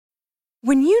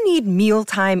When you need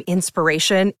mealtime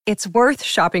inspiration, it's worth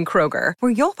shopping Kroger,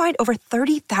 where you'll find over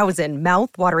 30,000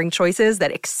 mouth-watering choices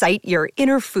that excite your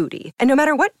inner foodie. And no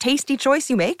matter what tasty choice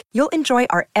you make, you'll enjoy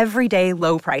our everyday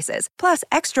low prices, plus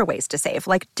extra ways to save,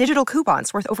 like digital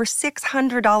coupons worth over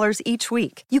 $600 each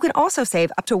week. You can also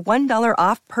save up to $1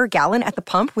 off per gallon at the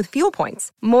pump with fuel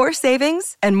points. More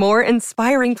savings and more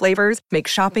inspiring flavors make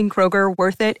shopping Kroger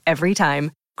worth it every time.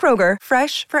 Kroger,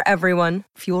 fresh for everyone.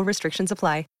 Fuel restrictions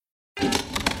apply.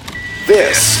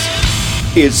 This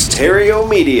is Terrio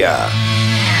Media.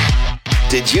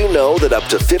 Did you know that up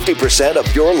to 50%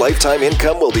 of your lifetime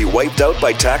income will be wiped out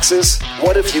by taxes?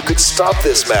 What if you could stop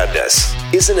this madness?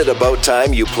 Isn't it about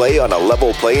time you play on a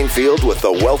level playing field with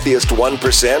the wealthiest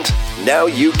 1%? Now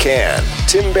you can.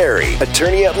 Tim Berry,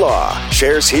 attorney at law,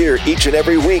 shares here each and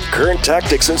every week current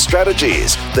tactics and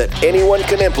strategies that anyone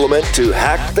can implement to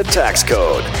hack the tax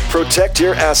code, protect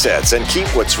your assets, and keep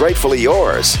what's rightfully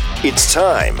yours. It's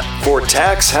time for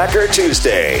Tax Hacker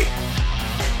Tuesday.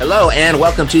 Hello and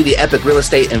welcome to the Epic Real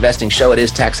Estate Investing Show. It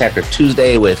is Tax Hacker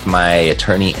Tuesday with my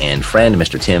attorney and friend,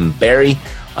 Mr. Tim Berry.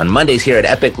 On Mondays here at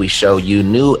Epic, we show you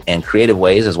new and creative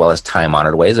ways as well as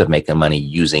time-honored ways of making money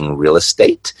using real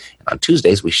estate. And on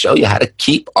Tuesdays, we show you how to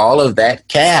keep all of that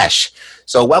cash.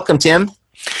 So welcome, Tim.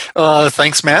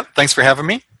 Thanks, Matt. Thanks for having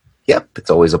me. Yep, it's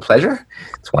always a pleasure.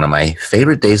 It's one of my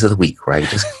favorite days of the week where I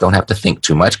just don't have to think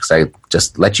too much because I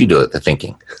just let you do it, the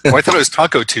thinking. Oh, I thought it was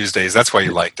Taco Tuesdays. That's why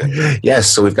you liked it. Yes,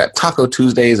 so we've got Taco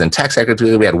Tuesdays and Tax Hacker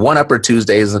Tuesdays. We had One Upper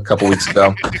Tuesdays a couple weeks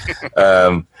ago.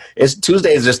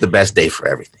 Tuesday is just the best day for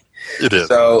everything. It is.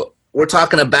 So we're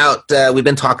talking about, we've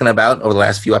been talking about over the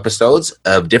last few episodes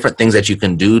of different things that you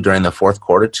can do during the fourth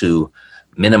quarter to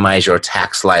minimize your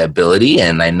tax liability.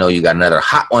 And I know you got another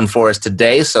hot one for us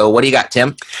today. So what do you got,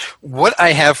 Tim? What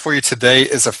I have for you today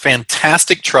is a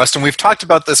fantastic trust. And we've talked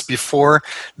about this before,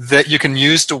 that you can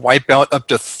use to wipe out up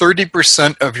to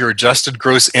 30% of your adjusted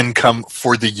gross income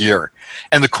for the year.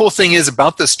 And the cool thing is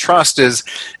about this trust is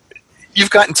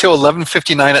you've got until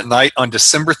 11:59 at night on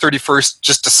December 31st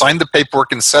just to sign the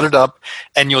paperwork and set it up,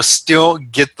 and you'll still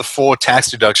get the full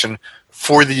tax deduction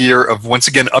for the year of, once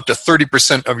again, up to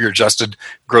 30% of your adjusted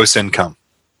gross income.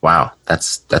 Wow,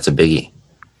 that's a biggie.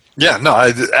 Yeah, no,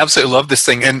 I absolutely love this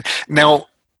thing. And now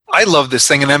I love this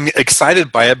thing and I'm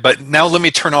excited by it, but now let me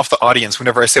turn off the audience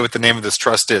whenever I say what the name of this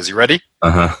trust is. You ready?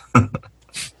 Uh-huh.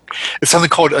 It's something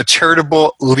called a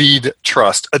charitable lead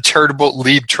trust, a charitable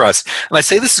lead trust. And I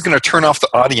say this is going to turn off the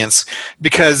audience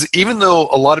because even though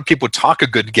a lot of people talk a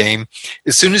good game,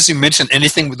 as soon as you mention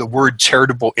anything with the word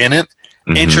charitable in it,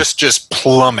 interest just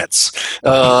plummets.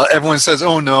 Everyone says,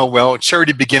 oh no, well,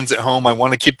 charity begins at home. I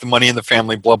want to keep the money in the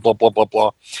family, blah, blah, blah, blah,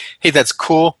 blah. Hey, that's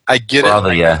cool. I get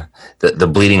it. The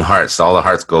bleeding hearts, all the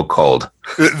hearts go cold.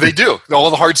 They do. All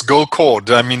the hearts go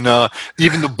cold. I mean,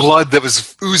 even the blood that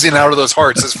was oozing out of those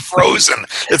hearts is frozen.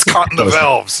 It's caught in the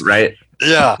valves. Right.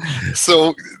 Yeah.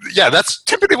 So, yeah, that's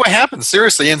typically what happens,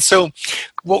 seriously. And so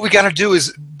what we got to do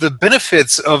is the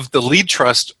benefits of the lead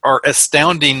trust are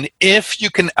astounding if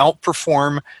you can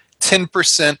outperform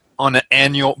 10% on an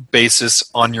annual basis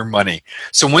on your money.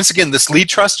 So once again, this lead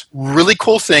trust, really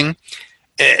cool thing.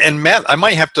 And Matt, I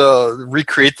might have to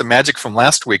recreate the magic from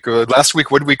last week. Last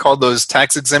week, what did we call those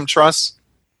tax-exempt trusts?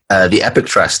 The Epic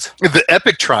Trust. The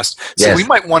Epic Trust. So yes. We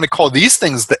might want to call these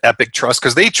things the Epic Trust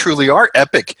because they truly are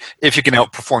epic if you can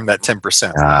outperform that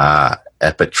 10%.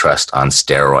 Epic Trust on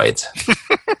steroids.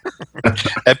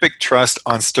 Epic Trust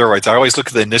on steroids. I always look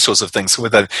at the initials of things. So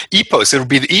with an EPOS, it'll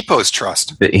be the EPOS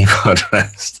Trust. The EPOS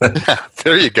Trust. Yeah,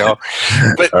 there you go.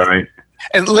 But, all right.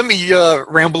 And let me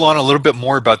ramble on a little bit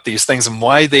more about these things and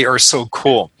why they are so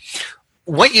cool.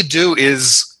 What you do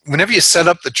is, whenever you set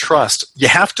up the trust, you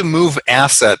have to move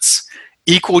assets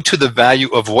equal to the value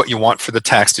of what you want for the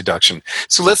tax deduction.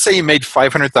 So let's say you made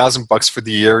 $500,000 for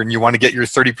the year and you want to get your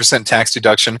 30% tax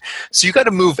deduction. So you got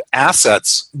to move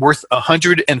assets worth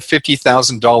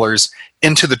 $150,000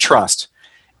 into the trust.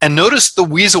 And notice the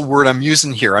weasel word I'm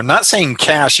using here. I'm not saying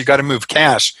cash. You got to move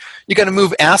cash. You got to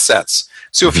move assets.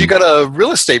 So if you got a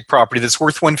real estate property that's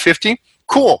worth $150,000,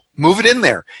 cool, move it in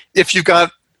there. If you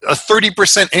got a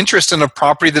 30% interest in a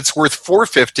property that's worth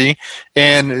 $450,000,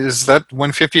 and is that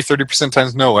 150 30%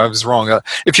 times? No, I was wrong.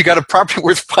 If you got a property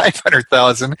worth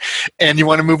 $500,000 and you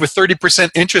want to move a 30%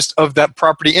 interest of that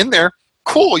property in there,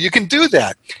 cool, you can do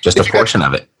that. Just a portion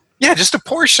of it. Yeah, just a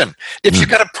portion. If you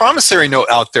got a promissory note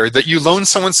out there that you loan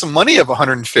someone some money of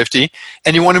 $150,000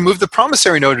 and you want to move the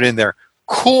promissory note in there,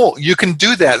 cool, you can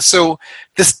do that. So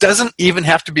this doesn't even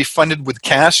have to be funded with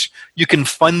cash. You can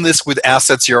fund this with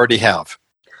assets you already have.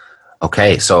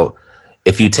 Okay, so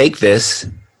if you take this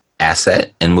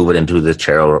asset and move it into the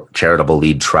charitable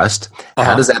lead trust,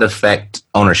 how does that affect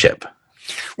ownership?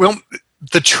 Well,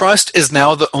 the trust is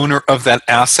now the owner of that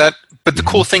asset, but the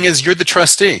cool thing is you're the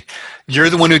trustee. You're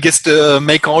the one who gets to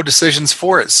make all decisions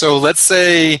for it. So let's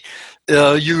say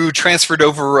you transferred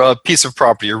over a piece of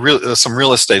property, or some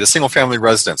real estate, a single-family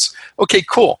residence. Okay,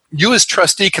 cool. You as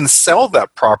trustee can sell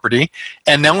that property,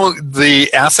 and now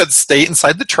the assets stay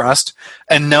inside the trust,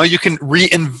 and now you can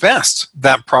reinvest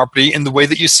that property in the way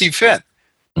that you see fit.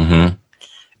 Mm-hmm.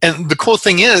 And the cool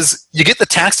thing is, you get the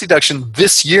tax deduction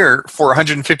this year for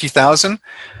 $150,000,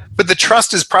 but the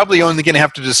trust is probably only going to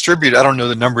have to distribute, I don't know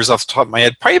the numbers off the top of my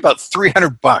head, probably about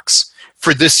 $300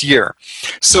 for this year.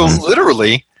 So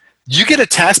literally, you get a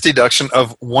tax deduction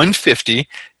of $150.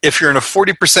 If you're in a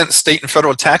 40% state and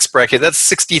federal tax bracket, that's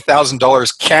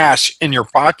 $60,000 cash in your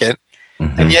pocket,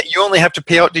 and yet you only have to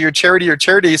pay out to your charity or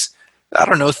charities, I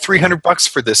don't know, $300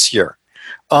 for this year.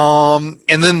 And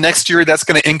then next year, that's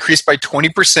going to increase by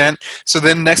 20%. So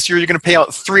then next year, you're going to pay out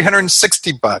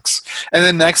 $360. And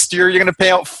then next year, you're going to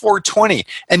pay out $420.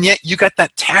 And yet you got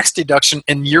that tax deduction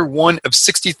in year one of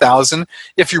 $60,000.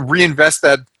 If you reinvest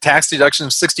that tax deduction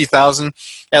of $60,000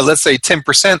 at, let's say,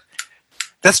 10%,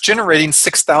 that's generating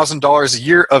 $6,000 a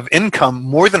year of income,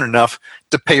 more than enough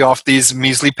to pay off these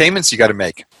measly payments you got to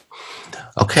make.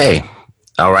 Okay.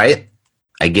 All right.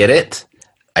 I get it,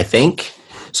 I think.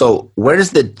 So where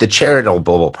does the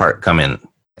charitable part come in?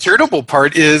 Charitable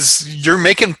part is you're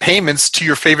making payments to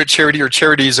your favorite charity or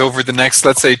charities over the next,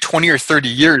 let's say, 20 or 30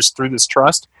 years through this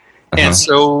trust. And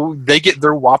so they get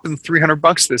their whopping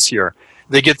 $300 this year.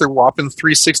 They get their whopping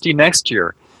 $360 next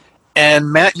year.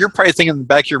 And Matt, you're probably thinking in the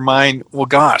back of your mind, well,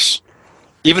 gosh,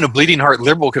 even a bleeding heart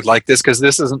liberal could like this because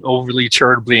this isn't overly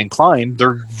charitably inclined.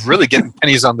 They're really getting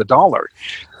pennies on the dollar.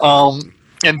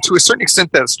 And to a certain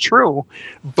extent, that's true.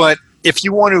 But if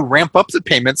you want to ramp up the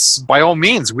payments, by all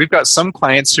means, we've got some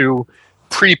clients who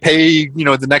prepay,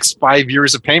 the next 5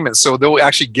 years of payments. So they'll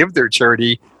actually give their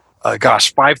charity, $5,000,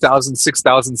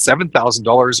 $6,000,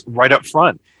 $7,000 right up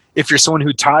front. If you're someone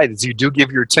who tithes, you do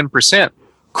give your 10%.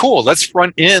 Cool, let's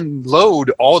front end load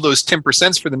all those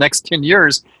 10% for the next 10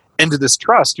 years into this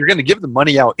trust. You're going to give the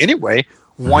money out anyway.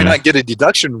 Why not get a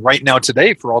deduction right now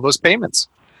today for all those payments?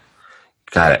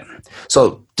 Got it.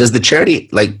 So does the charity,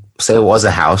 say it was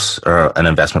a house or an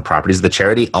investment property, does the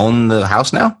charity own the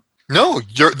house now? No,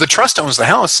 the trust owns the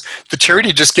house. The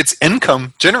charity just gets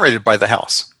income generated by the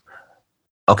house.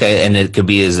 Okay, and it could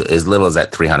be as little as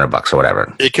that $300 or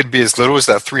whatever. It could be as little as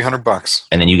that $300.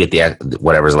 And then you get the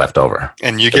whatever's left over.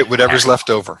 And you get whatever's left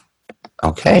over.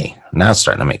 Okay, now it's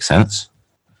starting to make sense.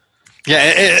 Yeah,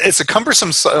 it's a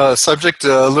cumbersome subject,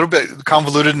 a little bit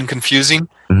convoluted and confusing.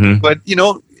 But,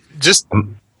 just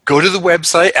go to the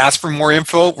website, ask for more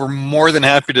info. We're more than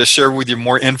happy to share with you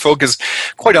more info because,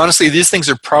 quite honestly, these things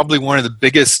are probably one of the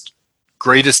biggest,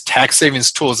 greatest tax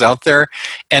savings tools out there.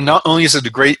 And not only is it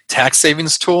a great tax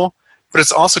savings tool, but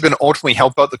it's also going to ultimately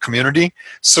help out the community.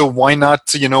 So why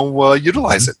not,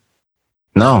 utilize it?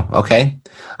 No, okay.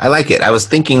 I like it. I was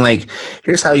thinking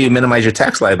here's how you minimize your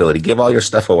tax liability. Give all your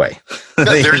stuff away. Yeah,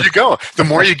 there you go. The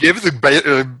more you give, the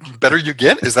better you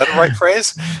get. Is that the right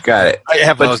phrase? Got it. I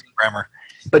have those grammar.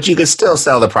 But you could still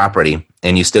sell the property,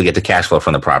 and you still get the cash flow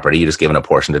from the property. You're just giving a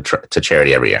portion to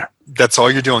charity every year. That's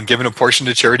all you're doing, giving a portion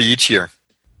to charity each year.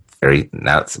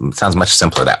 Now it sounds much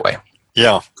simpler that way.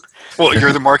 Yeah. Well,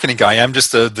 you're the marketing guy. I'm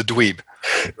just the dweeb.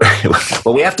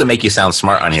 Well, we have to make you sound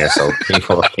smart on here, so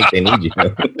people think they need you.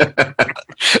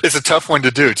 It's a tough one to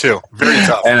do, too. Very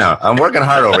tough. I know. I'm working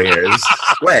hard over here. There's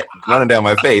sweat running down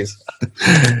my face.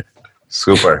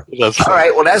 Super. All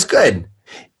right. Well, that's good.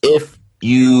 If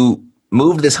you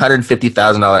moved this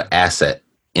 $150,000 asset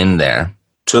in there,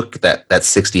 took that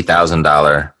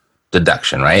 $60,000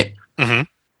 deduction, right? Mm-hmm.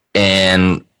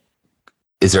 And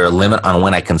is there a limit on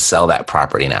when I can sell that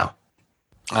property now?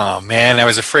 Oh, man, I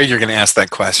was afraid you were going to ask that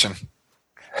question.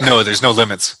 No, there's no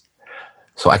limits.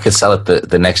 So I could sell it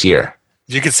the next year?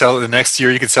 You could sell it the next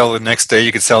year. You could sell it the next day.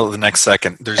 You could sell it the next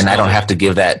second. And I don't have to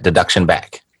give that deduction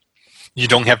back? You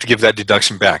don't have to give that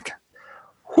deduction back.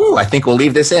 Whew, I think we'll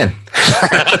leave this in.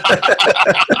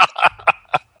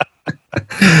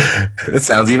 It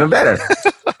sounds even better.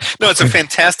 No, it's a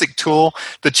fantastic tool.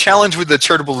 The challenge with the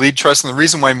charitable lead trust, and the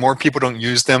reason why more people don't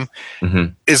use them,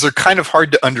 is they're kind of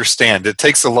hard to understand. It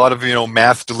takes a lot of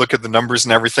math to look at the numbers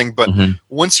and everything, but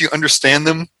once you understand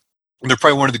them, they're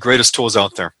probably one of the greatest tools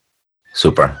out there.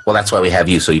 Super. Well, that's why we have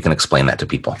you, so you can explain that to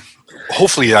people.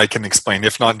 Hopefully I can explain.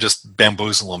 If not, just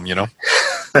bamboozle them,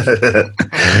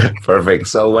 Perfect.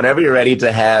 So whenever you're ready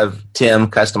to have Tim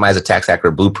customize a Tax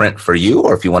Hacker blueprint for you,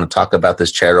 or if you want to talk about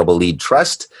this charitable lead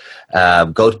trust,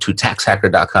 go to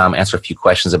taxhacker.com, answer a few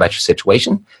questions about your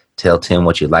situation, tell Tim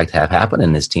what you'd like to have happen,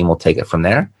 and his team will take it from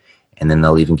there. And then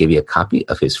they'll even give you a copy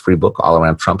of his free book, All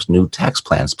Around Trump's New Tax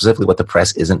Plan, specifically what the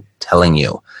press isn't telling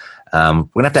you. We're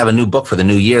going to have a new book for the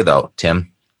new year, though,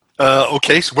 Tim.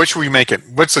 Okay, so what should we make it?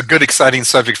 What's a good, exciting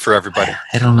subject for everybody?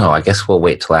 I don't know. I guess we'll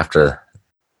wait till after.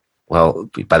 Well,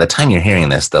 by the time you're hearing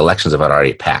this, the elections have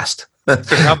already passed.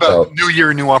 So how about New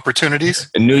Year, New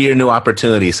Opportunities? New Year, New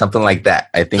Opportunities, something like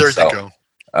that. I think so. There you go.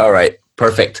 All right,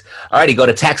 perfect. All righty, go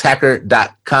to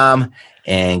taxhacker.com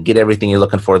and get everything you're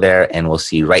looking for there, and we'll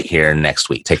see you right here next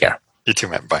week. Take care. You too,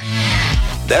 man. Bye.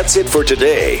 That's it for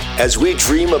today, as we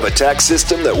dream of a tax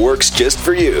system that works just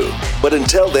for you. But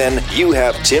until then, you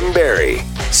have Tim Barry.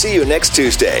 See you next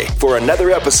Tuesday for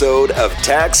another episode of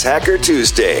Tax Hacker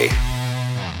Tuesday.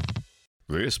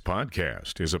 This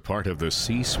podcast is a part of the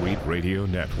C-Suite Radio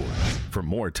Network. For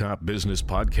more top business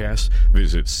podcasts,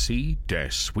 visit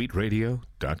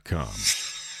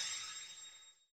c-suiteradio.com.